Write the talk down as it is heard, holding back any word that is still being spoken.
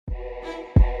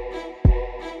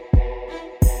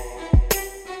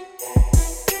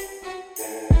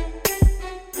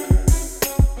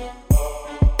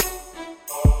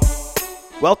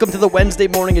Welcome to the Wednesday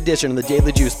morning edition of the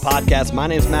Daily Juice podcast. My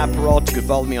name is Matt Perrault. You can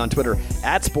follow me on Twitter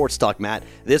at SportsTalkMatt.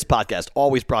 This podcast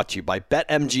always brought to you by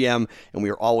BetMGM, and we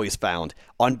are always found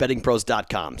on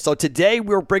bettingpros.com. So today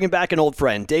we're bringing back an old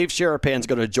friend. Dave Sharapan is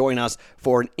going to join us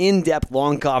for an in-depth,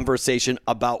 long conversation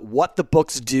about what the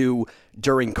books do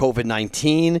during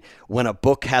COVID-19, when a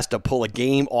book has to pull a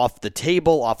game off the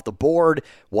table, off the board,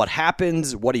 what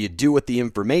happens, what do you do with the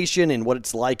information, and what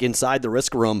it's like inside the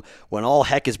risk room when all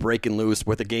heck is breaking loose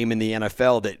with a game in the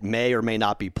NFL that may or may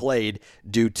not be played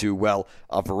due to, well,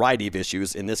 a variety of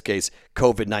issues, in this case,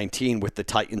 COVID-19 with the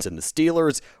Titans and the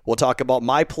Steelers. We'll talk about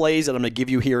my plays that I'm going to give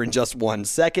you here in just 1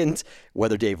 second,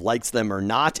 whether Dave likes them or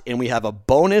not, and we have a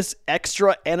bonus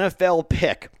extra NFL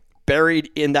pick buried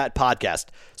in that podcast.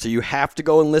 So you have to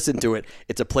go and listen to it.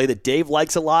 It's a play that Dave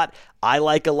likes a lot. I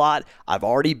like a lot. I've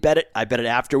already bet it. I bet it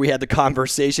after we had the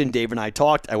conversation. Dave and I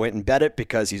talked. I went and bet it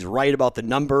because he's right about the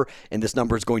number, and this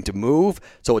number is going to move.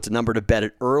 So it's a number to bet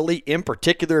it early. In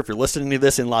particular, if you're listening to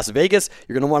this in Las Vegas,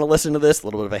 you're going to want to listen to this. A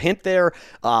little bit of a hint there,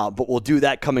 but we'll do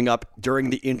that coming up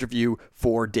during the interview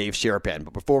for Dave Sharapan.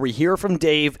 But before we hear from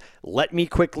Dave, let me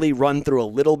quickly run through a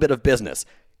little bit of business.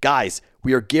 Guys,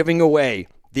 we are giving away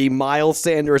the Miles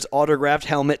Sanders autographed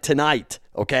helmet tonight,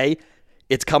 okay?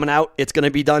 It's coming out. It's going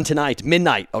to be done tonight,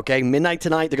 midnight, okay? Midnight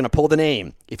tonight, they're going to pull the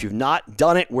name. If you've not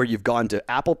done it, where you've gone to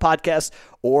Apple Podcasts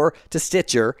or to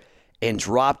Stitcher and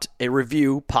dropped a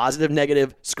review, positive,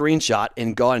 negative screenshot,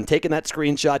 and gone and taken that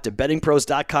screenshot to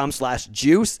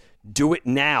bettingpros.com/juice, do it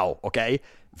now, okay?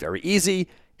 Very easy.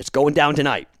 It's going down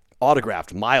tonight.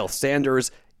 Autographed Miles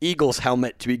Sanders Eagles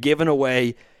helmet to be given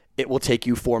away. It will take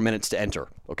you 4 minutes to enter,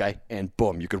 okay? And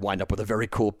boom, you could wind up with a very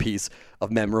cool piece of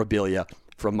memorabilia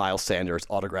from Miles Sanders'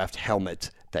 autographed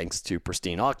helmet, thanks to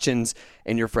Pristine Auctions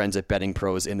and your friends at Betting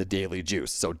Pros in the Daily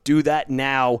Juice. So do that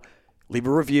now. Leave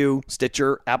a review,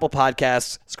 Stitcher, Apple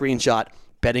Podcasts, screenshot,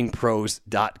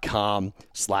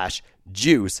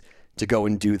 bettingpros.com/juice to go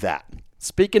and do that.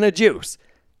 Speaking of juice,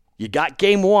 you got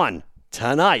game 1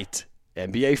 tonight,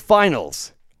 NBA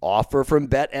Finals. Offer from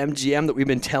BetMGM that we've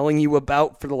been telling you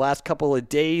about for the last couple of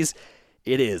days.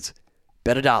 It is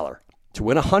bet $1 to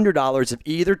win $100 if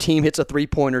either team hits a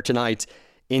three-pointer tonight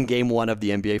in Game 1 of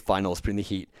the NBA Finals between the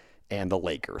Heat and the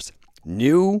Lakers.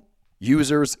 New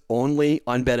users only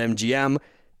on BetMGM.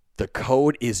 The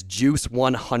code is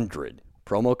JUICE100.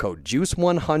 Promo code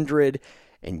JUICE100,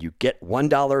 and you get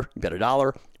 $1, bet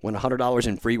 $1, win $100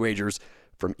 in free wagers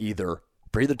from either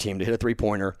team to hit a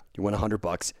three-pointer. You win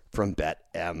 $100 from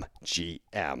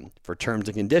BetMGM. For terms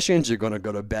and conditions, you're going to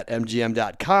go to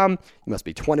BetMGM.com. You must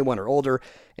be 21 or older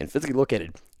and physically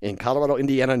located in Colorado,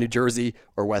 Indiana, New Jersey,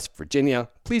 or West Virginia.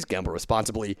 Please gamble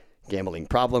responsibly. Gambling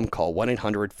problem? Call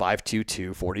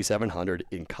 1-800-522-4700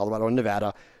 in Colorado and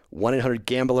Nevada,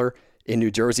 1-800-GAMBLER in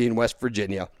New Jersey and West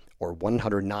Virginia, or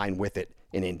 1-800-9-WITH-IT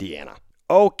in Indiana.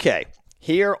 Okay.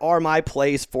 Here are my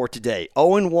plays for today.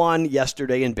 0-1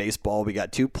 yesterday in baseball. We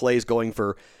got 2 plays going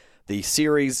for the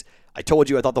series. I told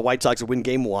you I thought the White Sox would win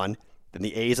Game 1. Then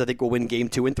the A's, I think, will win Game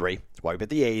 2 and 3. That's why we bet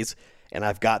the A's. And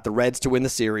I've got the Reds to win the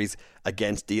series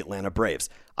against the Atlanta Braves.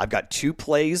 I've got 2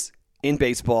 plays in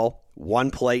baseball, 1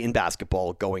 play in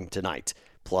basketball going tonight,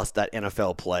 plus that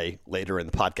NFL play later in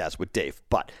the podcast with Dave.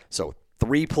 So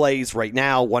 3 plays right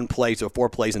now, 1 play, so 4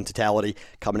 plays in totality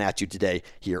coming at you today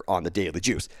here on the Daily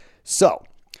Juice. So,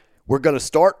 we're going to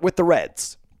start with the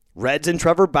Reds. Reds and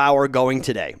Trevor Bauer going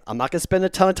today. I'm not going to spend a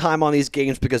ton of time on these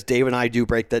games because Dave and I do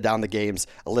break down the games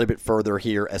a little bit further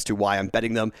here as to why I'm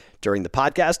betting them during the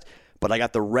podcast. But I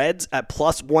got the Reds at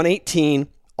plus 118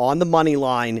 on the money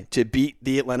line to beat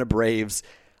the Atlanta Braves.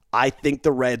 I think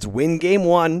the Reds win Game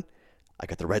 1. I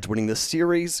got the Reds winning this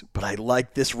series, but I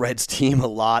like this Reds team a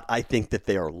lot. I think that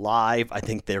they are live. I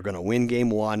think they're going to win Game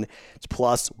 1. It's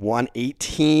plus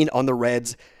 118 on the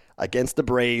Reds against the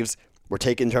Braves. We're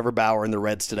taking Trevor Bauer and the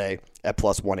Reds today at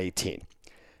plus 118.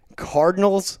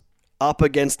 Cardinals up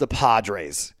against the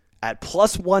Padres at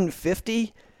plus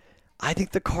 150. I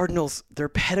think the Cardinals, their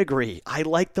pedigree. I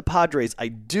like the Padres. I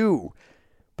do.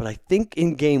 But I think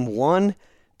in Game 1,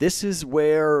 this is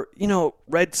where,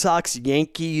 Red Sox,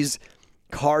 Yankees,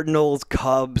 Cardinals,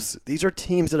 Cubs, these are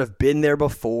teams that have been there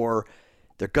before.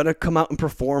 They're going to come out and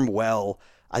perform well.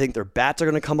 I think their bats are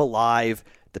going to come alive.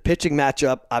 The pitching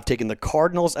matchup, I've taken the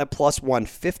Cardinals at plus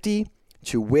 150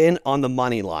 to win on the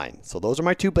money line. So those are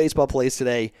my 2 baseball plays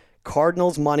today.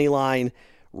 Cardinals money line,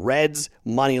 Reds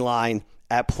money line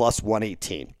at plus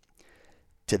 118.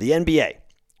 To the NBA,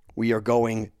 we are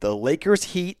going the Lakers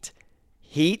Heat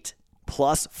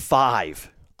plus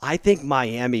 5. I think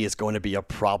Miami is going to be a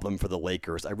problem for the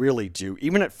Lakers. I really do.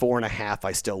 Even at 4.5,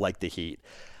 I still like the Heat.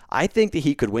 I think the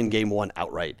Heat could win Game 1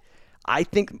 outright. I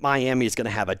think Miami is going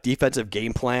to have a defensive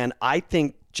game plan. I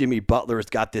think Jimmy Butler has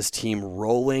got this team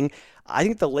rolling. I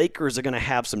think the Lakers are going to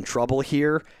have some trouble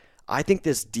here. I think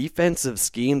this defensive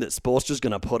scheme that Spoelstra's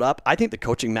going to put up, I think the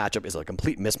coaching matchup is a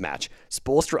complete mismatch.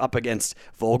 Spoelstra up against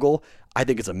Vogel, I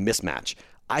think it's a mismatch.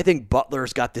 I think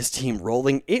Butler's got this team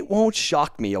rolling. It won't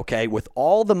shock me, okay? With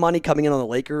all the money coming in on the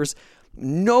Lakers,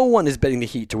 no one is betting the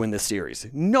Heat to win this series.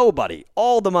 Nobody.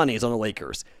 All the money is on the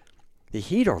Lakers. The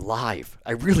Heat are live.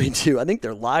 I really do. I think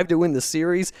they're live to win the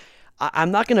series.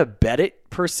 I'm not going to bet it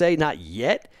per se, not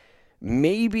yet.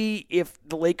 Maybe if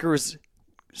the Lakers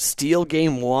steal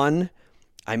game one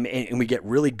and we get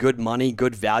really good money,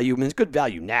 good value. I mean, it's good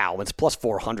value now. It's plus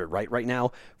 400 right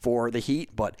now for the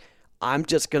Heat, but I'm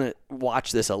just going to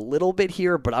watch this a little bit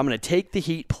here, but I'm going to take the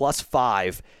Heat plus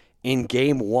 5 in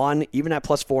game one. Even at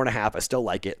plus 4.5, I still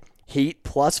like it. Heat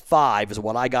plus 5 is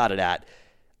what I got it at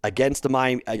against the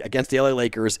LA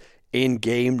Lakers in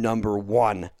game number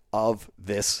 1 of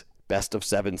this best of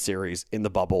 7 series in the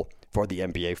bubble for the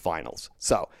NBA Finals.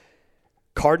 So,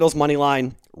 Cardinals money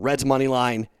line, Reds money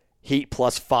line, Heat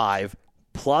plus 5,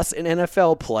 plus an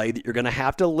NFL play that you're going to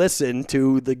have to listen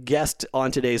to the guest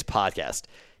on today's podcast.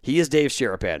 He is Dave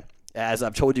Sharapan. As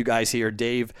I've told you guys here,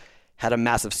 Dave had a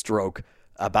massive stroke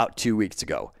about 2 weeks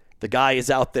ago. The guy is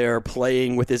out there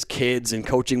playing with his kids and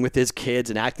coaching with his kids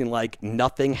and acting like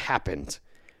nothing happened.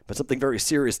 But something very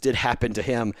serious did happen to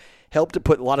him. Helped to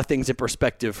put a lot of things in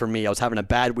perspective for me. I was having a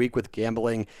bad week with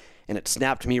gambling, and it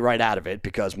snapped me right out of it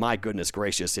because, my goodness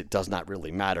gracious, it does not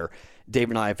really matter. Dave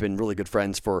and I have been really good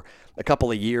friends for a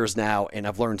couple of years now, and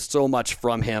I've learned so much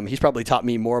from him. He's probably taught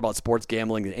me more about sports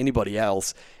gambling than anybody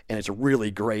else, and it's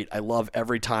really great. I love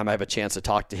every time I have a chance to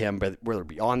talk to him, whether it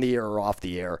be on the air or off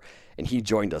the air, and he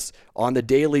joined us on the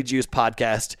Daily Juice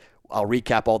podcast. I'll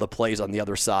recap all the plays on the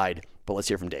other side, but let's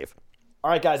hear from Dave. All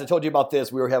right, guys, I told you about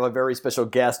this. We have a very special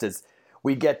guest.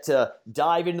 We get to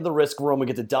dive into the risk room. We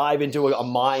get to dive into a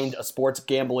mind, a sports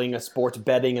gambling, a sports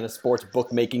betting, and a sports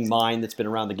bookmaking mind that's been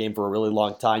around the game for a really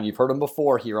long time. You've heard him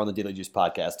before here on the Daily Juice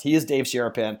podcast. He is Dave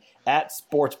Sharapan at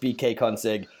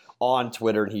SportsBKConsig on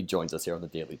Twitter, and he joins us here on the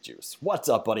Daily Juice. What's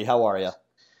up, buddy? How are you?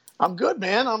 I'm good,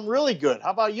 man. I'm really good.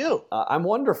 How about you? I'm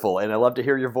wonderful, and I love to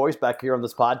hear your voice back here on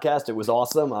this podcast. It was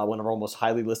awesome. One of our most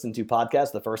highly listened to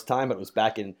podcasts the first time. It was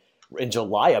back in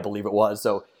July, I believe it was.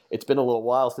 So it's been a little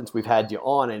while since we've had you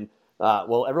on, and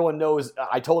everyone knows.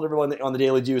 I told everyone on the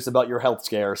Daily Juice about your health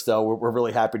scare, so we're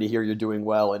really happy to hear you're doing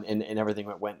well, and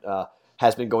everything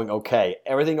has been going okay.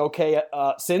 Everything okay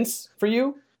since for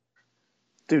you?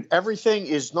 Dude, everything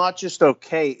is not just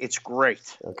okay, it's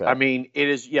great. Okay. I mean, it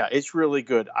is, yeah, it's really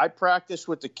good. I practiced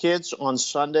with the kids on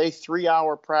Sunday,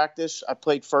 3-hour practice. I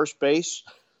played first base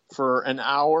for an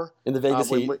hour. In the Vegas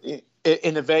Heat?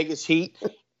 In the Vegas Heat.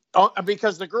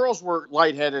 Because the girls were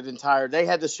lightheaded and tired. They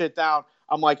had to sit down.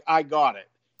 I'm like, I got it.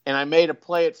 And I made a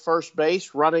play at first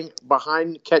base, running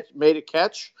behind, made a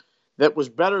catch that was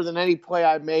better than any play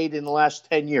I made in the last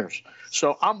 10 years.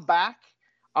 So I'm back.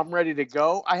 I'm ready to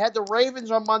go. I had the Ravens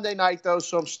on Monday night, though,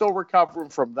 so I'm still recovering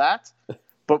from that.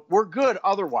 But we're good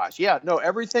otherwise. Yeah, no,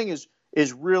 everything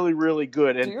is really, really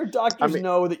good. And do your doctors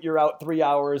know that you're out 3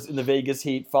 hours in the Vegas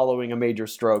Heat following a major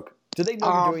stroke? Do they know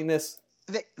you're doing this?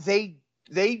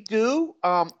 They do.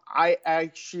 I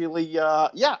actually,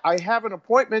 I have an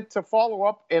appointment to follow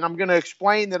up, and I'm going to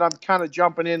explain that I'm kind of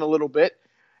jumping in a little bit.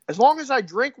 As long as I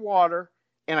drink water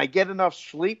and I get enough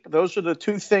sleep, those are the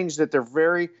two things that they're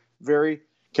very, very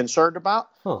concerned about.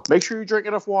 Huh. Make sure you drink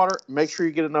enough water. Make sure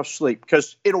you get enough sleep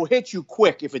because it'll hit you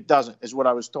quick if it doesn't, is what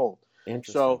I was told.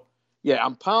 Interesting. So, yeah,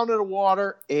 I'm pounding the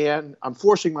water, and I'm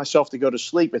forcing myself to go to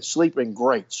sleep. It's sleeping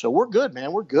great. So we're good,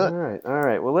 man. We're good. All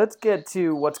right. Well, let's get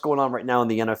to what's going on right now in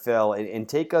the NFL and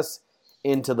take us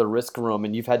into the risk room.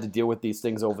 And you've had to deal with these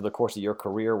things over the course of your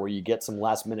career where you get some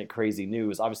last-minute crazy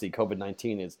news. Obviously,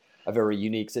 COVID-19 is a very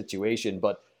unique situation.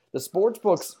 But the sports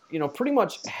books, pretty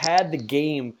much had the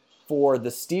game for the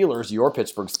Steelers, your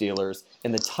Pittsburgh Steelers,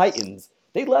 and the Titans.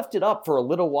 They left it up for a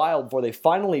little while before they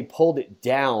finally pulled it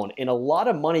down, and a lot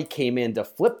of money came in to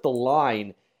flip the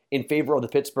line in favor of the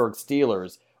Pittsburgh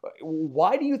Steelers.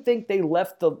 Why do you think they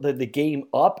left the game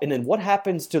up, and then what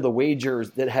happens to the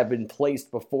wagers that have been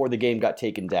placed before the game got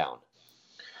taken down?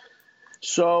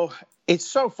 So it's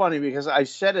so funny because I've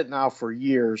said it now for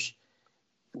years.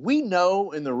 We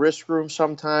know in the risk room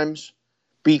sometimes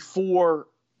before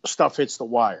stuff hits the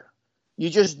wire. You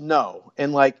just know.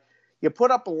 And you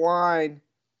put up a line,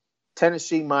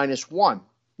 Tennessee -1.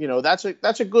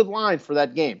 That's a good line for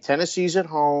that game. Tennessee's at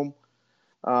home.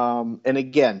 And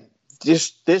again,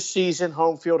 this season,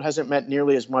 home field hasn't meant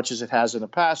nearly as much as it has in the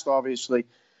past, obviously.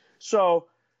 So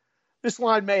this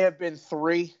line may have been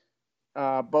 3.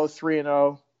 both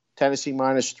 3-0. Tennessee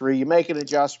 -3. You make an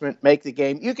adjustment, make the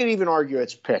game. You can even argue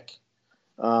it's pick,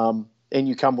 and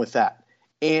you come with that.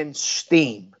 And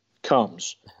steam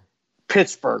comes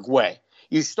Pittsburgh way.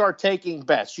 You start taking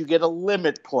bets. You get a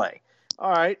limit play.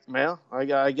 All right, well,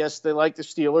 I guess they like the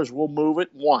Steelers. We'll move it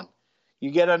 1.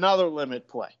 You get another limit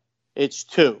play. It's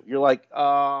 2. You're like,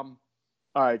 all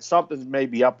right, something may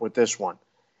be up with this one.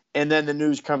 And then the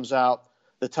news comes out.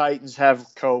 The Titans have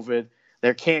COVID.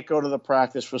 They can't go to the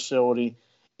practice facility.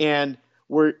 And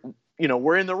we're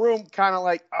in the room kind of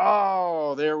like,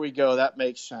 oh, there we go. That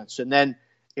makes sense. And then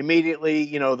immediately,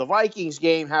 the Vikings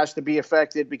game has to be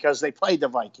affected because they played the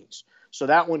Vikings. So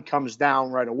that one comes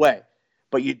down right away.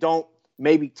 But you don't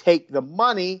maybe take the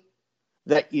money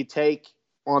that you take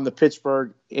on the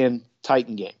Pittsburgh and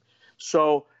Titan game.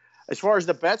 So as far as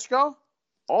the bets go,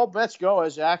 all bets go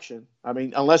as action. I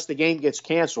mean, unless the game gets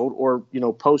canceled or,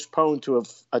 postponed to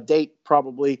a date,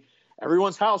 probably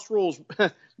everyone's house rules.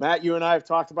 Matt, you and I have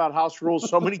talked about house rules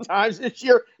so many times this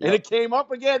year, and it came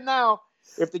up again now.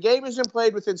 If the game isn't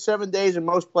played within 7 days in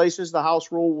most places, the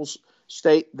house rule will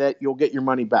state that you'll get your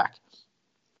money back.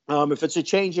 If it's a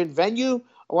change in venue,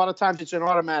 a lot of times it's an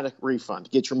automatic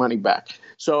refund. Get your money back.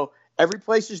 So every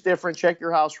place is different. Check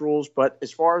your house rules. But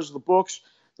as far as the books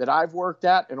that I've worked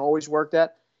at and always worked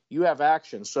at, you have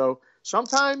action. So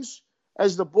sometimes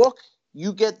as the book,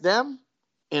 you get them,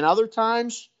 and other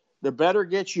times the bettor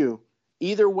gets you.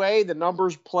 Either way, the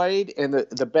numbers played and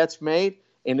the bets made,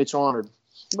 and it's honored.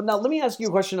 But now let me ask you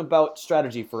a question about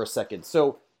strategy for a second.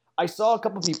 So I saw a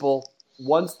couple people,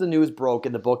 once the news broke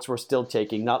and the books were still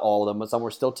taking, not all of them, but some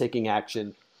were still taking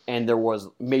action, and there was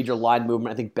major line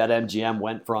movement. I think BetMGM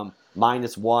went from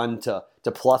 -1 to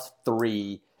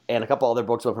 +3, and a couple other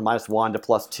books went from -1 to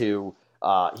 +2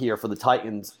 here for the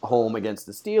Titans home against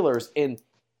the Steelers. And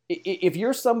if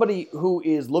you're somebody who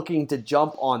is looking to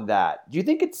jump on that, do you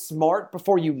think it's smart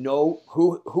before you know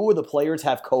who of the players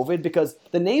have COVID? Because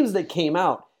the names that came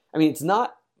out, I mean, it's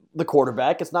not the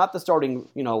quarterback, it's not the starting,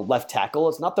 left tackle,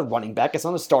 it's not the running back, it's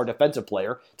not a star defensive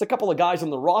player. It's a couple of guys on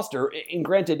the roster, and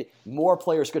granted, more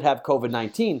players could have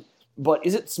COVID-19, but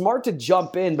is it smart to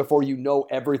jump in before you know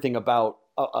everything about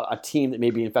a team that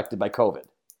may be infected by COVID?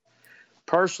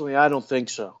 Personally, I don't think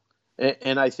so.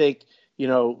 And I think,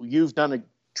 you've done a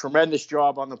tremendous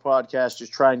job on the podcast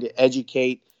just trying to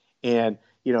educate and,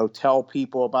 tell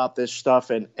people about this stuff.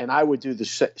 And I would do the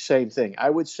same thing. I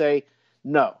would say,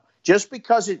 no, just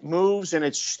because it moves and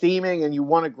it's steaming and you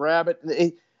want to grab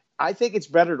it, I think it's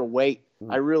better to wait.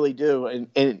 I really do.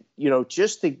 And,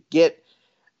 just to get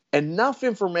enough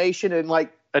information, and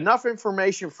like enough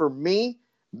information for me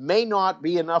may not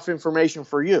be enough information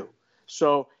for you.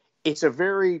 So it's a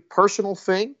very personal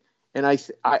thing. And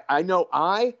I know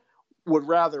I would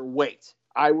rather wait.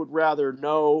 I would rather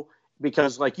know,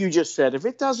 because like you just said, if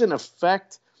it doesn't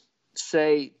affect,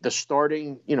 say, the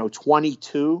starting,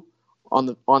 22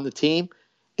 on the team,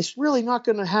 it's really not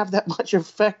going to have that much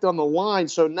effect on the line.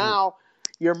 So now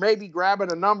you're maybe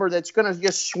grabbing a number that's going to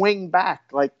just swing back,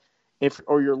 like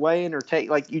or you're laying or take,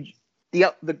 like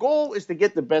the goal is to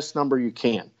get the best number you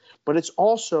can, but it's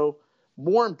also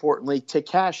more importantly to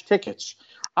cash tickets.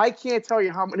 I can't tell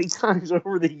you how many times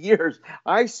over the years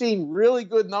I've seen really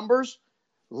good numbers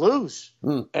lose,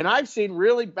 and I've seen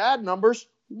really bad numbers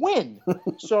win.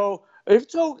 So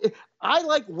I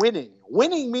like winning.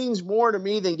 Winning means more to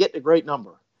me than getting a great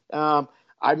number.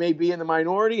 I may be in the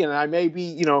minority, and I may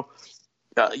be,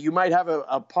 you might have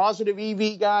a positive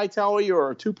EV guy tell you,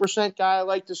 or a 2% guy, I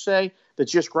like to say,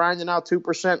 that's just grinding out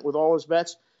 2% with all his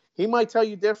bets. He might tell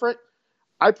you different.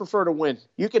 I prefer to win.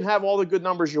 You can have all the good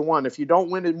numbers you want. If you don't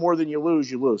win it more than you lose,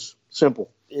 you lose. Simple.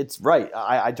 It's right.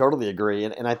 I totally agree.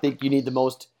 And I think you need the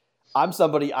most – I'm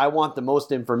somebody, I want the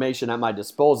most information at my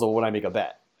disposal when I make a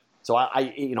bet. So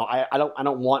I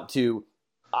don't want to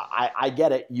 – I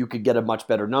get it. You could get a much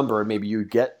better number, and maybe you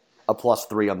get a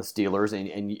 +3 on the Steelers,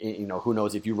 and who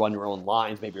knows, if you run your own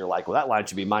lines, maybe you're like, well, that line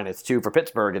should be -2 for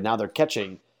Pittsburgh, and now they're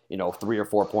catching – 3 or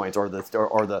 4 points, or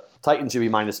the Titans should be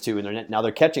 -2, and now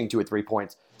they're catching 2 or 3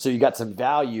 points. So you got some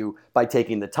value by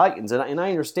taking the Titans, and I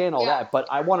understand all that, but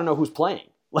I want to know who's playing.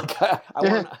 Like I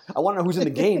want to know who's in the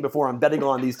game before I'm betting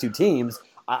on these two teams.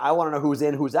 I want to know who's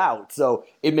in, who's out. So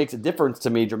it makes a difference to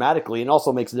me dramatically, and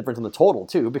also makes a difference in the total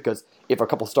too, because if a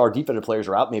couple star defensive players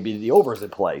are out, maybe the over's in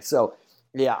play. So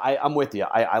yeah, I'm with you.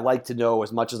 I like to know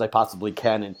as much as I possibly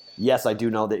can. And yes, I do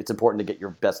know that it's important to get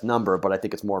your best number, but I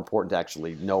think it's more important to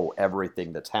actually know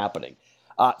everything that's happening.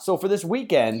 So for this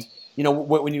weekend,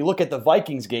 when you look at the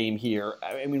Vikings game here,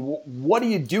 I mean, what do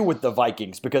you do with the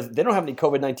Vikings? Because they don't have any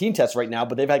COVID-19 tests right now,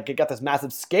 but they've got this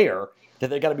massive scare that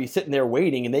they got to be sitting there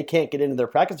waiting, and they can't get into their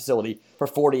practice facility for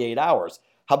 48 hours.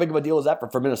 How big of a deal is that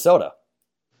for Minnesota?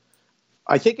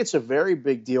 I think it's a very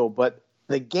big deal, but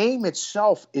the game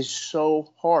itself is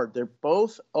so hard. They're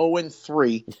both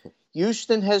 0-3.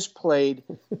 Houston has played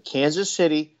Kansas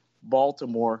City,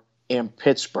 Baltimore, and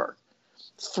Pittsburgh.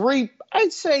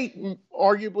 I'd say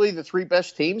arguably the three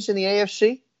best teams in the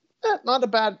AFC. Not a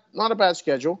bad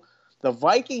schedule. The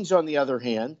Vikings, on the other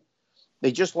hand,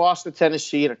 they just lost to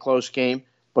Tennessee in a close game.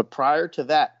 But prior to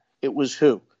that, it was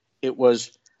who? It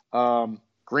was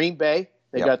Green Bay.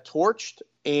 They got torched,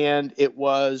 and it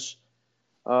was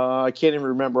I can't even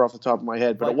remember off the top of my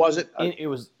head, but it wasn't. It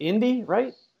was Indy,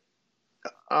 right?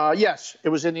 Yes, it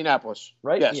was Indianapolis.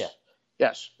 Right? Yes. Yeah.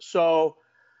 Yes. So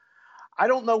I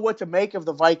don't know what to make of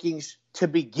the Vikings to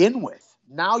begin with.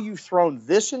 Now you've thrown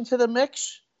this into the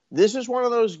mix. This is one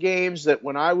of those games that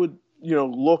when I would,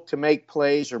 look to make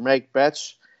plays or make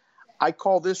bets, I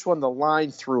call this one the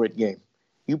line through it game.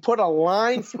 You put a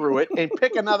line through it and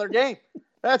pick another game.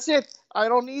 That's it. I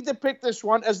don't need to pick this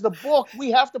one. As the book,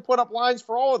 we have to put up lines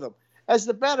for all of them. As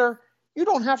the bettor, you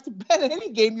don't have to bet any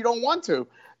game you don't want to.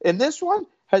 And this one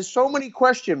has so many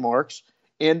question marks,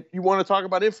 and you want to talk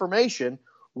about information.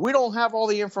 We don't have all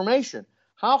the information.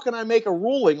 How can I make a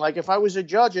ruling like if I was a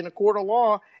judge in a court of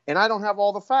law and I don't have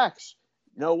all the facts?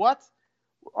 You know what?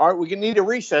 All right, we need a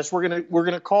recess. We're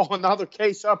gonna call another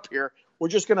case up here. We're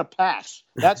just gonna pass.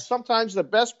 That's sometimes the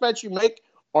best bets you make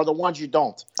are the ones you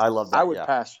don't. I love that. I would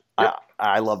pass. Yep.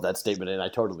 I love that statement, and I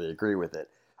totally agree with it.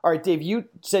 All right, Dave, you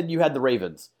said you had the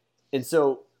Ravens, and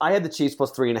so I had the Chiefs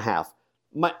plus 3.5.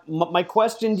 My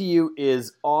question to you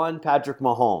is on Patrick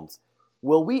Mahomes.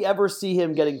 Will we ever see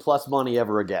him getting plus money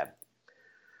ever again?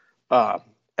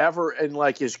 Ever in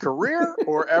like his career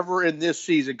or ever in this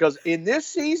season? Because in this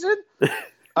season,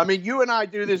 I mean, you and I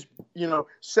do this,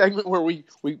 segment where we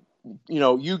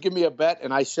you give me a bet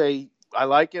and I say I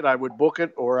like it, I would book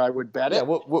it, or I would bet it. Yeah,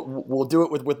 we'll do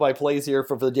it with my plays here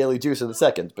for the Daily Juice in a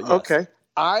second. But yes. Okay,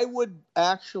 I would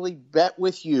actually bet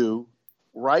with you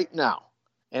right now,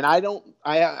 and I don't.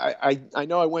 I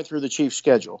know I went through the Chiefs'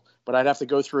 schedule, but I'd have to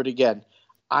go through it again.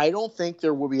 I don't think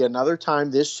there will be another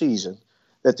time this season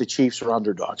that the Chiefs are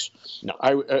underdogs. No.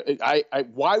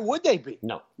 Why would they be?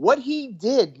 No. What he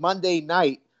did Monday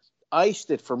night iced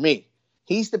it for me.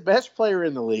 He's the best player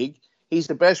in the league. He's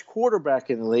the best quarterback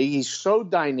in the league. He's so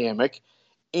dynamic.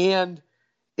 And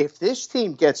if this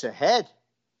team gets ahead,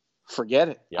 forget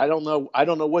it. Yeah. I don't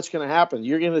know what's going to happen.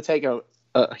 You're going to take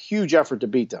a huge effort to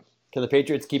beat them. Can the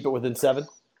Patriots keep it within 7?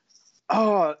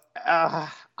 I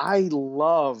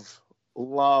love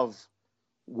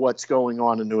what's going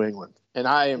on in New England. And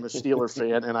I am a Steeler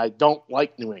fan, and I don't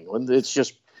like New England. It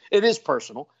is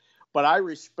personal. But I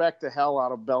respect the hell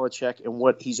out of Belichick and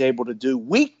what he's able to do.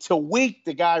 Week to week,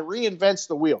 the guy reinvents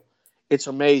the wheel. It's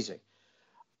amazing.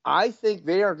 I think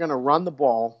they are going to run the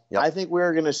ball. Yep. I think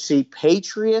we're going to see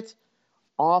Patriot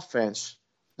offense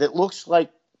that looks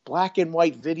like black and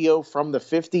white video from the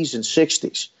 50s and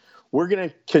 60s. We're going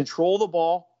to control the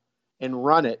ball and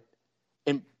run it.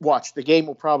 And watch, the game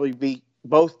will probably be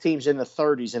both teams in the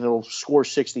 30s, and it'll score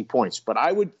 60 points. But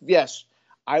I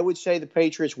would say the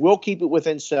Patriots will keep it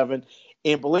within 7.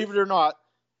 And believe it or not,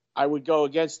 I would go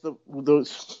against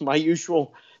my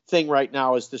usual thing right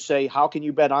now is to say, how can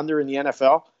you bet under in the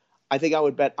NFL? I think I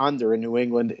would bet under in New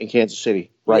England and Kansas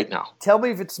City right now. Tell me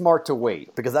if it's smart to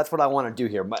wait, because that's what I want to do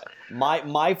here.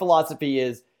 My philosophy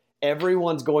is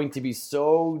everyone's going to be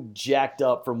so jacked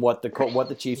up from what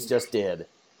the Chiefs just did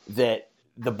that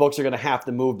the books are going to have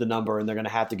to move the number, and they're going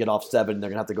to have to get off 7. And they're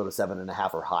going to have to go to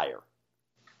 7.5 or higher.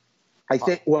 I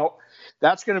think,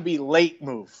 that's going to be late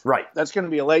move. Right. That's going to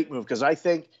be a late move because I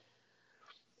think,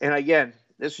 and again,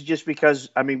 this is just because,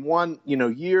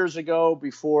 years ago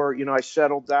before, I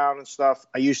settled down and stuff,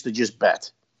 I used to just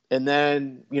bet. And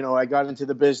then, I got into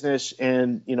the business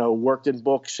and, worked in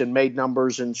books and made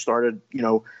numbers and started,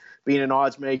 being an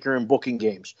odds maker and booking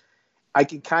games. I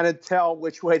can kind of tell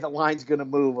which way the line's going to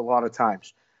move a lot of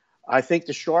times. I think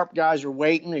the sharp guys are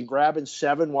waiting and grabbing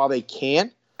 7 while they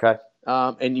can. Okay.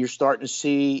 And you're starting to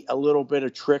see a little bit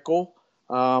of trickle.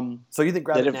 So you think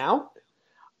grab it now?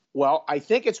 Well, I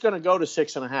think it's going to go to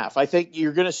 6.5. I think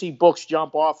you're going to see books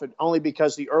jump off it only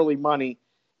because the early money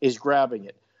is grabbing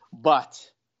it.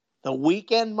 But the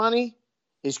weekend money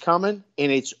is coming,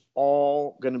 and it's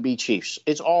all going to be Chiefs.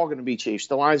 It's all going to be Chiefs.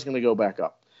 The line's going to go back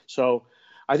up. So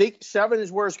I think 7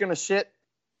 is where it's going to sit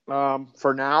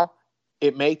for now.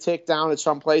 It may tick down at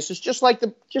some places, just like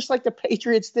the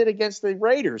Patriots did against the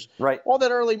Raiders. Right. All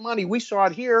that early money, we saw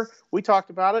it here. We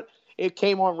talked about it. It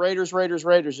came on Raiders,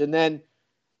 and then,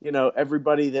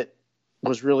 everybody that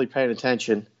was really paying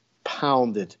attention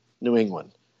pounded New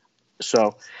England.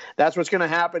 So that's what's going to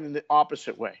happen in the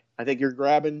opposite way. I think you're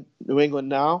grabbing New England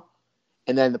now,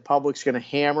 and then the public's going to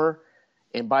hammer.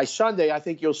 And by Sunday, I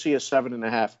think you'll see a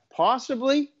 7.5,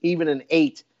 possibly even an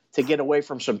 8 to get away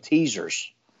from some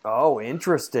teasers. Oh,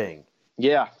 interesting.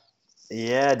 Yeah.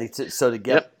 Yeah.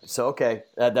 So okay,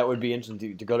 that would be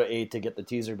interesting to go to 8 to get the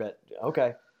teaser bet.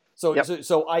 Okay.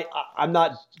 So I'm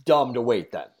not dumb to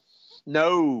wait then.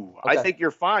 No, okay. I think you're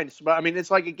fine.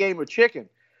 It's like a game of chicken.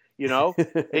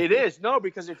 It is. No,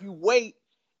 because if you wait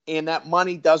and that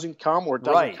money doesn't come or it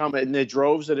doesn't come in the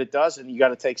droves that it does, and you got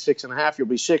to take 6.5, you'll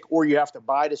be sick, or you have to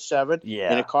buy to 7,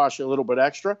 and it costs you a little bit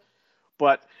extra.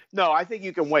 But no, I think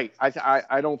you can wait.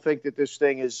 I don't think that this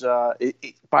thing is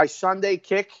by Sunday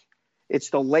kick. It's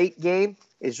the late game.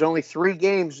 It's only 3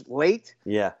 games late.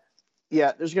 Yeah.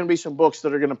 Yeah, there's going to be some books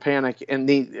that are going to panic and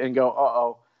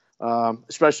go,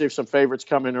 especially if some favorites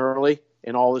come in early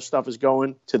and all this stuff is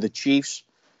going to the Chiefs,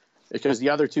 because the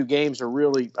other 2 games are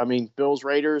really, Bills,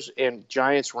 Raiders, and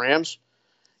Giants, Rams.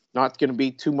 Not going to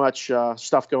be too much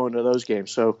stuff going to those games.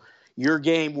 So your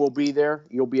game will be there.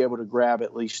 You'll be able to grab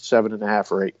at least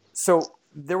 7.5 or 8. So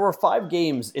there were 5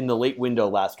 games in the late window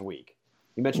last week.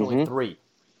 You mentioned only 3.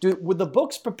 Would the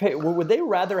books prepare? Would they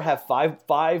rather have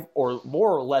five or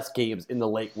more or less games in the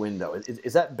late window?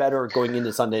 Is that better going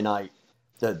into Sunday night,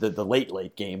 the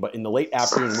late game? But in the late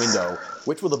afternoon window,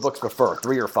 which would the books prefer,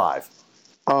 3 or 5?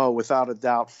 Oh, without a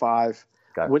doubt, 5.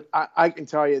 Okay. I can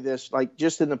tell you this, like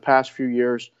just in the past few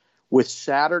years, with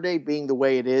Saturday being the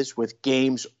way it is, with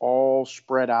games all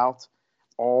spread out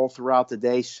all throughout the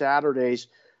day, Saturdays,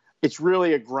 it's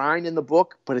really a grind in the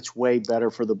book, but it's way better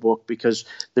for the book because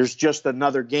there's just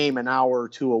another game an hour or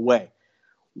 2 away.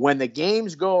 When the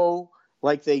games go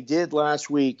like they did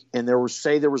last week, and there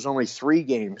was only 3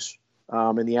 games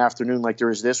in the afternoon like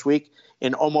there is this week,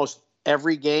 and almost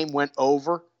every game went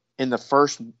over in the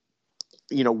first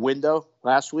window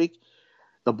last week,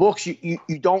 the books, you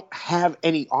don't have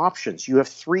any options. You have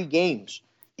 3 games.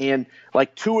 And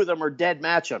like 2 of them are dead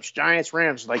matchups, Giants,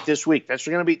 Rams, like this week. That's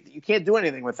going to be, you can't do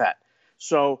anything with that.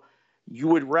 So you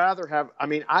would rather have,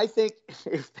 I think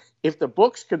if the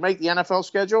books could make the NFL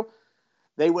schedule,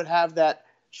 they would have that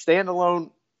standalone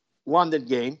London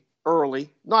game early,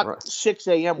 not 6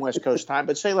 a.m. West Coast time,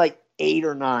 but say like 8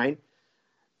 or 9.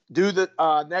 Do the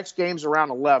next games around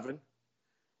 11.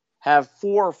 Have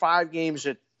 4 or 5 games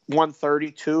at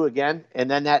 1:32 again,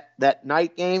 and then that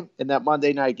night game and that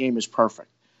Monday night game is perfect.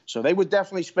 So they would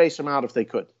definitely space them out if they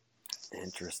could.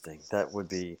 Interesting. That would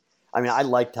be. I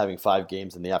liked having 5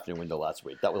 games in the afternoon window last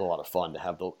week. That was a lot of fun to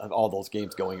have all those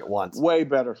games going at once. Way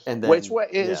better. And then, it's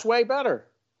way better.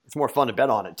 It's more fun to bet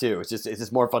on it too. It's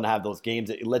just more fun to have those games.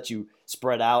 It lets you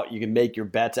spread out. You can make your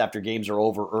bets after games are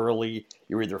over early.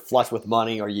 You're either flush with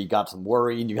money or you got some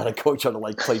worry and you got a coach on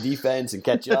to play defense and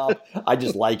catch up. I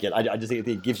just like it. I just think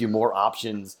it gives you more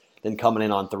options than coming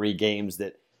in on 3 games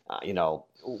that,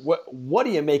 What do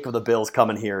you make of the Bills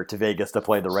coming here to Vegas to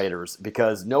play the Raiders?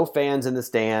 Because no fans in the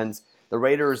stands. The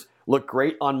Raiders look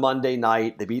great on Monday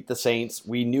night. They beat the Saints.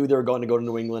 We knew they were going to go to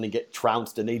New England and get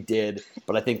trounced, and they did.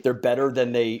 But I think they're better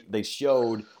than they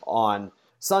showed on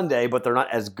Sunday, but they're not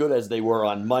as good as they were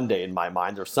on Monday in my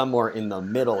mind. They're somewhere in the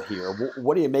middle here.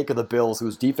 What do you make of the Bills,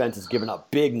 whose defense has given up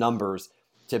big numbers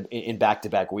in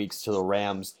back-to-back weeks to the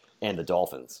Rams and the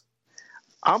Dolphins?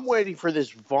 I'm waiting for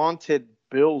this vaunted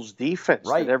Bills defense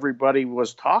that everybody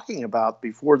was talking about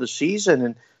before the season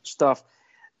and stuff.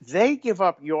 They give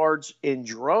up yards in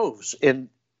droves and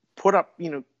put up,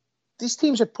 these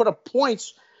teams have put up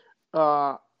points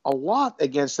a lot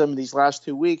against them these last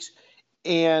 2 weeks.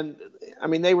 And,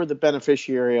 they were the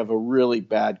beneficiary of a really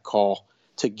bad call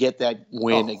to get that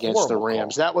win against the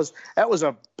Rams. That was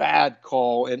a bad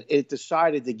call, and it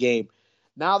decided the game.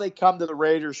 Now they come to the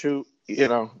Raiders who,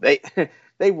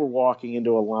 they were walking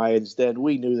into a lion's den.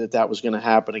 We knew that was going to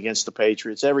happen against the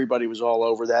Patriots. Everybody was all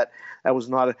over that. That was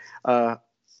not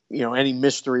any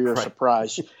mystery or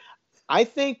surprise. I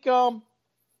think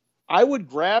I would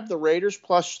grab the Raiders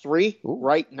 +3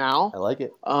 right now. I like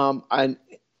it. And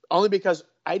only because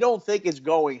I don't think it's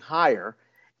going higher,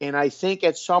 and I think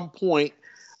at some point,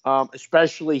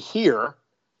 especially here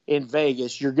in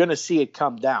Vegas, you're going to see it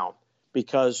come down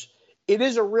because it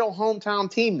is a real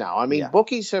hometown team now.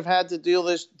 Bookies have had to deal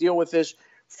with this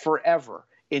forever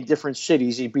in different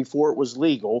cities before it was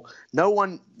legal. No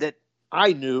one that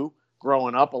I knew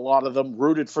growing up, a lot of them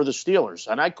rooted for the Steelers,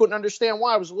 and I couldn't understand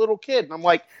why. I was a little kid, and I'm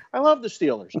like, I love the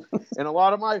Steelers. And a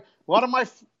lot of my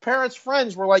parents'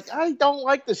 friends were like, I don't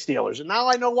like the Steelers, and now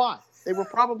I know why. They were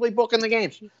probably booking the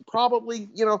games, probably,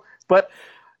 But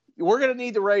we're going to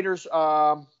need the Raiders,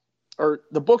 or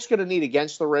the book's going to need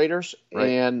against the Raiders, right.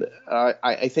 And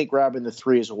I think grabbing the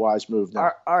 3 is a wise move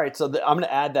now. All right, so I'm going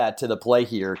to add that to the play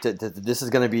here. This is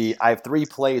going to be – I have 3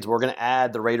 plays. We're going to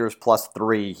add the Raiders plus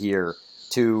 3 here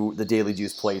to the Daily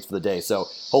Juice plays for the day. So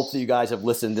hopefully you guys have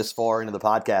listened this far into the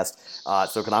podcast. I'm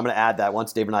going to add that.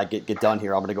 Once Dave and I get done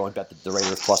here, I'm going to go and bet the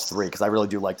Raiders plus 3 because I really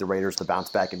do like the Raiders to bounce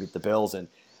back and beat the Bills, and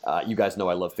you guys know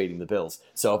I love fading the Bills.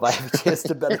 So if I have a chance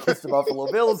to bet against the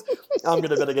Buffalo Bills, I'm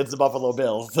going to bet against the Buffalo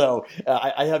Bills. So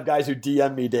I have guys who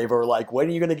DM me, Dave, who are like, when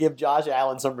are you going to give Josh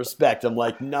Allen some respect? I'm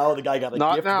like, no, the guy got a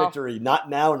gift victory. Not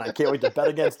now, and I can't wait to bet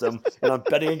against him. And I'm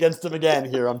betting against him again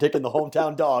here. I'm taking the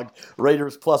hometown dog,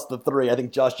 Raiders plus the 3. I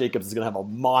think Josh Jacobs is going to have a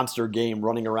monster game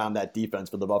running around that defense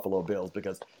for the Buffalo Bills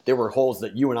because there were holes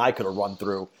that you and I could have run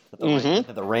through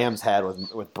that the Rams had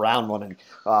with Brown running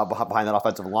behind that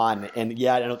offensive line. And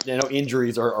yeah, I know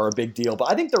injuries are a big deal, but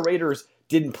I think the Raiders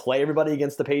didn't play everybody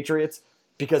against the Patriots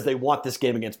because they want this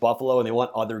game against Buffalo and they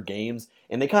want other games,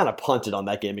 and they kind of punted on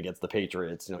that game against the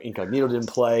Patriots. Incognito didn't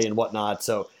play and whatnot,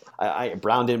 so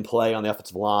Brown didn't play on the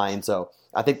offensive line, so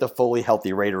I think the fully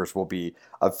healthy Raiders will be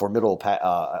a formidable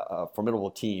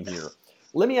team here.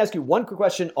 Let me ask you one quick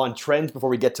question on trends before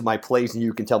we get to my plays, and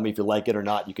you can tell me if you like it or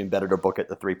not. You can bet it or book it,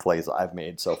 the 3 plays I've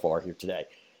made so far here today.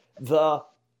 The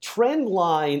trend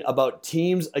line about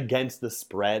teams against the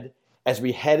spread as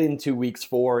we head into weeks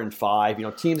 4 and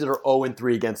 5, teams that are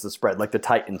 0-3 against the spread, like the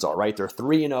Titans are, right? They're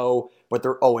 3-0, but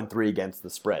they're 0-3 against the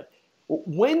spread.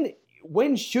 When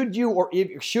should you or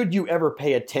should you ever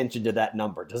pay attention to that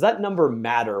number? Does that number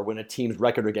matter when a team's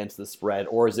record against the spread,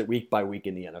 or is it week by week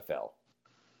in the NFL?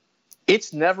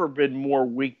 It's never been more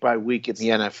week by week in the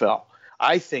NFL.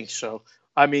 I think so.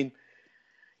 I mean,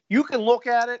 you can look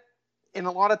at it, and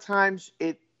a lot of times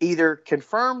it either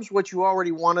confirms what you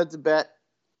already wanted to bet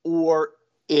or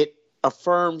it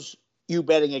affirms you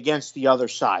betting against the other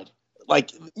side.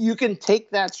 Like, you can take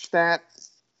that stat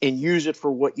and use it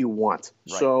for what you want.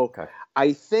 Right. So okay.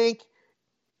 I think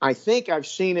I've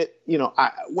seen it,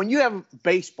 when you have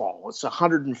baseball, it's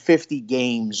 150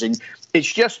 games, and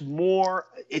it's just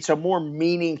it's a more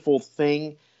meaningful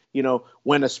thing,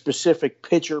 when a specific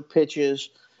pitcher pitches.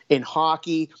 In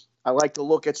hockey, I like to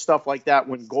look at stuff like that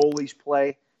when goalies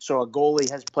play. So a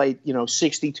goalie has played,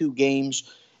 62 games.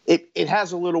 It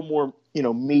has a little more,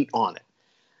 meat on it.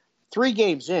 3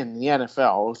 games in the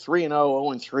NFL, 3-0,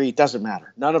 0-3, it doesn't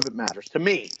matter. None of it matters to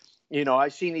me.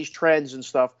 I've seen these trends and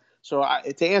stuff. So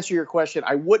to answer your question,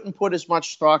 I wouldn't put as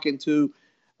much stock into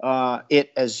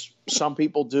it as some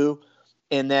people do.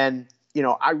 And then,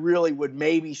 I really would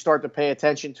maybe start to pay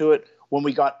attention to it when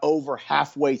we got over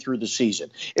halfway through the season.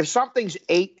 If something's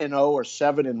 8-0 or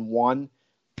 7-1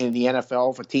 in the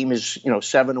NFL, if a team is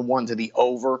 7-1 to the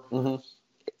over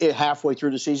halfway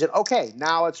through the season, okay,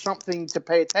 now it's something to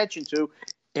pay attention to.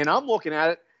 And I'm looking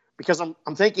at it because I'm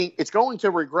thinking it's going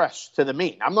to regress to the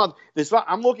mean. I'm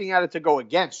looking at it to go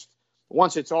against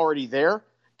once it's already there,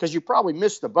 because you probably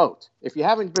missed the boat. If you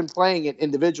haven't been playing it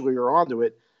individually or onto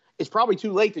it, it's probably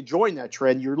too late to join that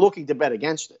trend. You're looking to bet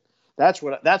against it. That's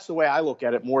the way I look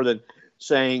at it, more than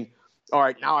saying, all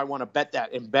right, now I want to bet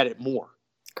that and bet it more.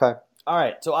 Okay. All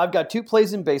right. So I've got 2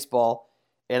 plays in baseball,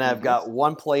 and I've got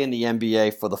 1 play in the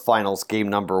NBA for the finals, game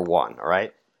number 1. All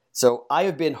right. So I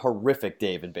have been horrific,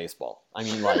 Dave, in baseball. I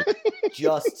mean,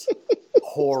 just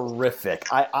horrific.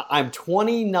 I'm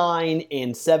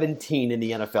 29-17 in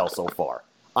the NFL so far.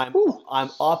 I'm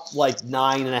up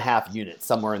 9.5 units,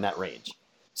 somewhere in that range.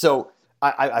 So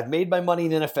I've made my money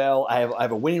in the NFL. I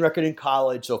have a winning record in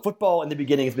college. So football in the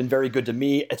beginning has been very good to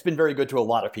me. It's been very good to a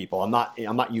lot of people. I'm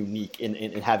not unique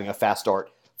in having a fast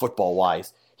start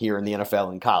football-wise here in the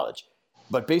NFL and college.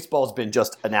 But baseball's been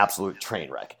just an absolute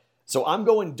train wreck. So I'm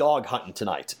going dog hunting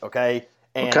tonight, okay?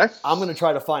 And I'm going to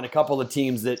try to find a couple of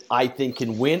teams that I think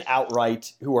can win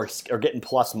outright who are getting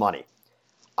plus money.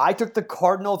 I took the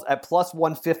Cardinals at plus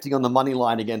 150 on the money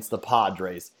line against the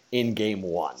Padres in game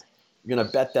 1. You're going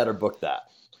to bet that or book that?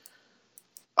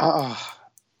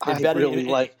 And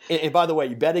by the way,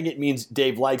 betting it means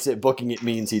Dave likes it. Booking it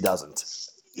means he doesn't.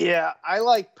 Yeah, I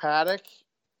like Paddock,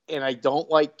 and I don't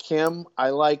like Kim. I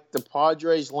like the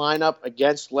Padres lineup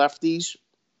against lefties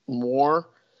more.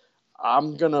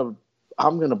 I'm gonna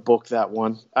book that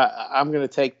one. I'm gonna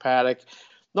take Paddock.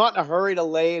 Not in a hurry to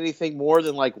lay anything more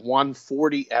than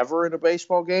 140 ever in a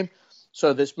baseball game.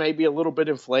 So this may be a little bit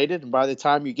inflated, and by the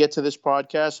time you get to this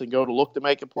podcast and go to look to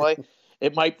make a play,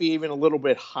 It might be even a little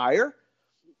bit higher,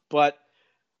 but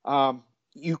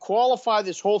you qualify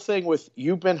this whole thing with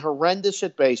you've been horrendous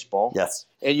at baseball. Yes.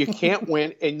 And you can't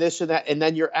win and this and that. And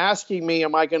then you're asking me,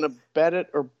 am I going to bet it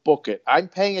or book it? I'm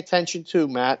paying attention too,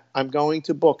 Matt. I'm going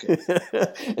to book it.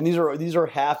 And these are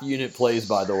half unit plays,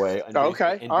 by the way. In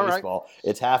baseball. Right.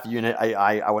 It's half unit.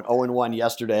 I went 0-1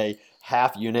 yesterday,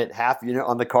 half unit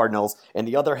on the Cardinals, and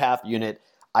the other half unit,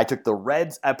 I took the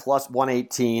Reds at plus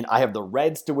 118. I have the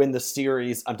Reds to win the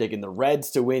series. I'm taking the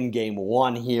Reds to win game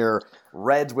 1 here.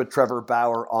 Reds with Trevor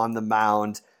Bauer on the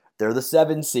mound. They're the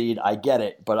 7 seed. I get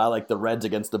it, but I like the Reds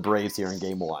against the Braves here in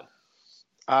game 1.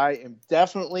 I am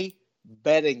definitely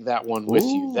betting that one with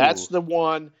you. That's the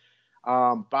one.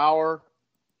 Bauer,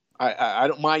 I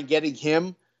don't mind getting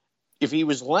him if he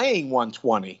was laying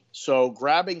 120. So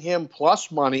grabbing him plus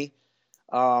money.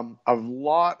 A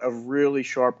lot of really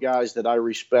sharp guys that I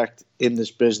respect in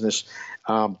this business,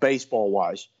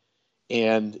 baseball-wise.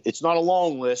 And it's not a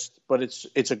long list, but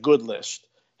it's a good list,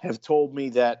 have told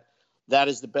me that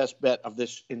is the best bet of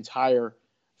this entire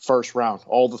first round,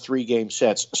 all the 3-game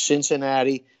sets.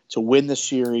 Cincinnati to win the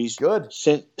series. Good.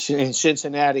 And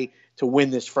Cincinnati to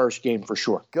win this first game for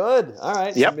sure. Good. All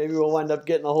right. Yep. So maybe we'll wind up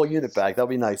getting a whole unit back. That'll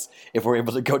be nice if we're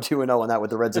able to go 2-0 on that with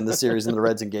the Reds in the series and the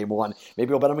Reds in game 1.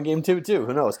 Maybe we'll bet them in game 2 too.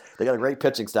 Who knows? They got a great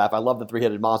pitching staff. I love the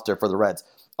 3-headed monster for the Reds.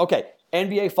 Okay,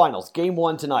 NBA Finals, game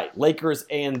 1 tonight. Lakers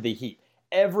and the Heat.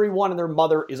 Everyone and their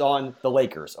mother is on the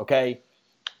Lakers, okay?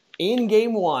 In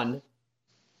game 1,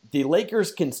 the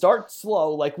Lakers can start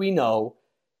slow like we know,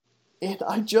 and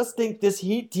I just think this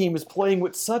Heat team is playing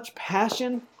with such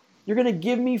passion. You're going to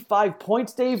give me 5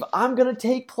 points, Dave? I'm going to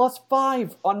take plus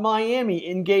 5 on Miami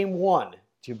in game 1.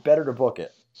 You better to book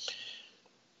it.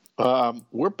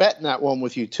 We're betting that one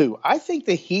with you, too. I think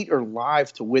the Heat are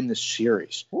live to win the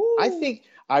series. Ooh.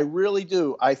 I really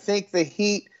do. I think the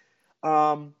Heat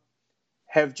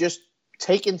have just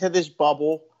taken to this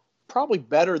bubble probably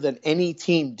better than any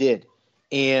team did.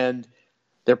 And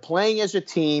they're playing as a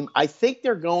team. I think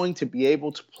they're going to be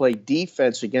able to play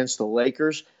defense against the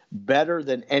Lakers better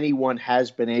than anyone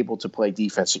has been able to play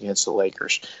defense against the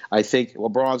Lakers. I think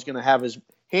LeBron's going to have his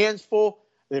hands full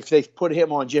if they put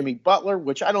him on Jimmy Butler,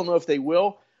 which I don't know if they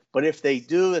will, but if they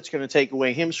do, it's going to take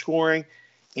away him scoring.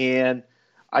 And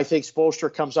I think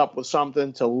Spoelstra comes up with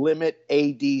something to limit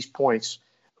AD's points.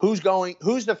 Who's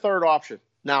the third option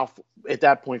now at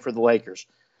that point for the Lakers?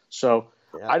 So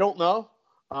I don't know,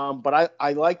 but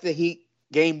I like the Heat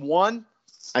game 1.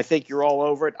 I think you're all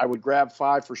over it. I would grab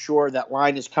 5 for sure. That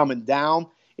line is coming down.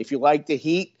 If you like the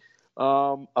Heat,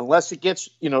 unless it gets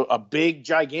a big,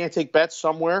 gigantic bet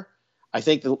somewhere, I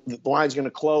think the line's going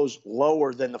to close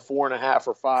lower than the 4.5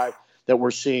 or 5 that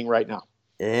we're seeing right now.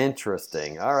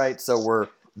 Interesting. All right, so we're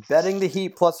betting the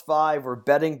Heat plus 5. We're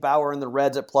betting Bauer and the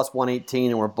Reds at plus 118,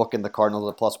 and we're booking the Cardinals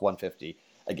at plus 150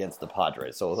 against the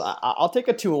Padres. So I'll take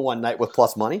a 2-1 night with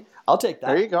plus money. I'll take that.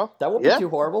 There you go. That won't be too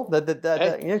horrible. To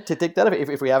take that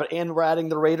if we have it. And we're adding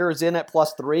the Raiders in at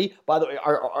plus 3. By the way,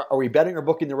 are we betting or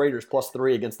booking the Raiders plus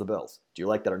 3 against the Bills? Do you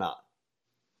like that or not?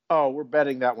 Oh, we're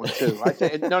betting that one too.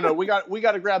 No, we got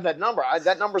to grab that number.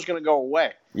 That number's going to go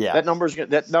away. Yeah, that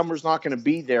number's not going to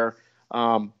be there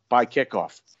by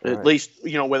kickoff. All at least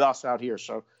with us out here.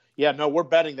 So yeah, no, we're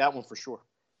betting that one for sure.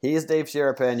 He is Dave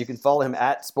Sharapan. You can follow him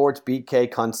at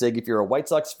SportsBKConsig. If you're a White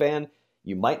Sox fan,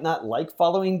 you might not like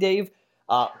following Dave.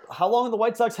 How long are the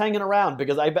White Sox hanging around?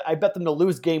 Because I bet them to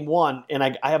lose game 1, and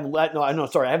I haven't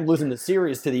losing the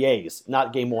series to the A's,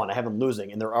 not game 1. I have them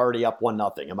losing, and they're already up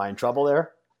 1-0. Am I in trouble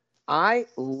there? I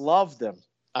love them.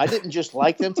 I didn't just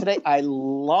like them today. I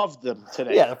loved them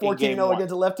today. Yeah, the 14-0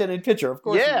 against a left-handed pitcher. Of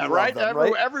course. Yeah, right?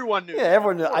 Everyone knew. Yeah,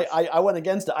 everyone knew. I went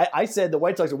against it. I said the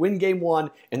White Sox will win game 1,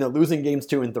 and they're losing games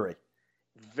 2 and 3.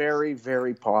 Very,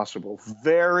 very possible.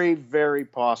 Very, very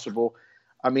possible.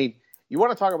 I mean, you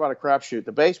want to talk about a crapshoot.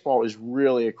 The baseball is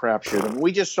really a crapshoot. I mean,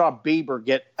 we just saw Bieber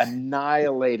get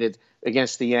annihilated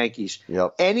against the Yankees.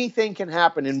 Yep. Anything can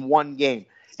happen in one game.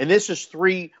 And this is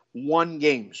 3-1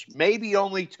 games, maybe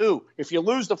only 2. If you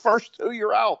lose the first 2,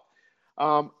 you're out.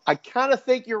 I kind of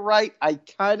think you're right. I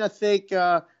kind of think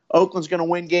Oakland's going to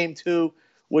win game 2,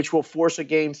 which will force a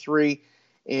game 3.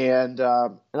 And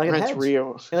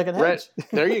Renteria.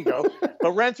 There you go.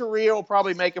 But Renteria will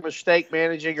probably make a mistake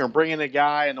managing or bringing a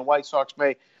guy, and the White Sox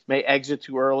may exit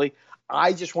too early.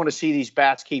 I just want to see these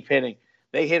bats keep hitting.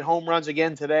 They hit home runs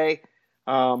again today.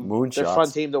 Moonshots. They're a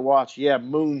fun team to watch. Yeah,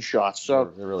 moonshots.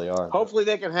 So they really are. Hopefully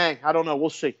they can hang. I don't know.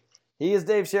 We'll see. He is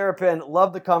Dave Sharapan.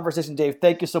 Love the conversation, Dave.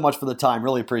 Thank you so much for the time.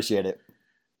 Really appreciate it.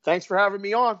 Thanks for having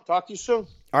me on. Talk to you soon.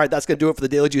 All right, that's going to do it for the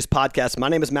Daily Juice podcast. My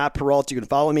name is Matt Perrault. You can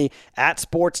follow me at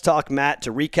Sports Talk Matt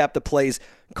to recap the plays.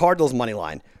 Cardinals money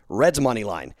line, Reds money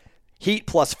line, Heat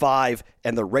 +5,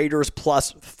 and the Raiders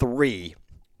 +3.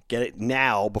 Get it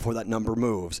now before that number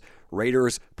moves.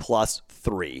 Raiders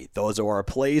 +3. Those are our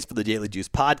plays for the Daily Juice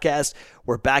podcast.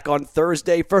 We're back on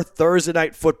Thursday for Thursday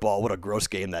Night Football. What a gross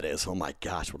game that is. Oh my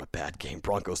gosh, what a bad game.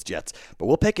 Broncos-Jets. But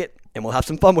we'll pick it, and we'll have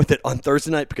some fun with it on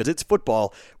Thursday night because it's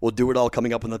football. We'll do it all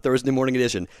coming up on the Thursday morning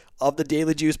edition of the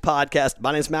Daily Juice podcast.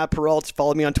 My name is Matt Perrault.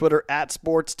 Follow me on Twitter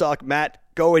 @SportsTalkMatt.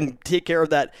 Go and take care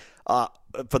of that.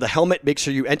 For the helmet, make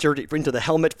sure you enter into the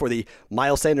helmet for the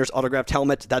Miles Sanders autographed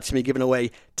helmet. That's going to be given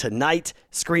away tonight.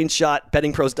 Screenshot,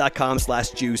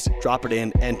 bettingpros.com/juice. Drop it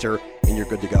in, enter, and you're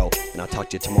good to go. And I'll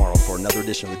talk to you tomorrow for another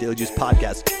edition of the Daily Juice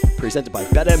podcast presented by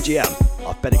BetMGM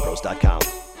off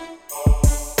bettingpros.com.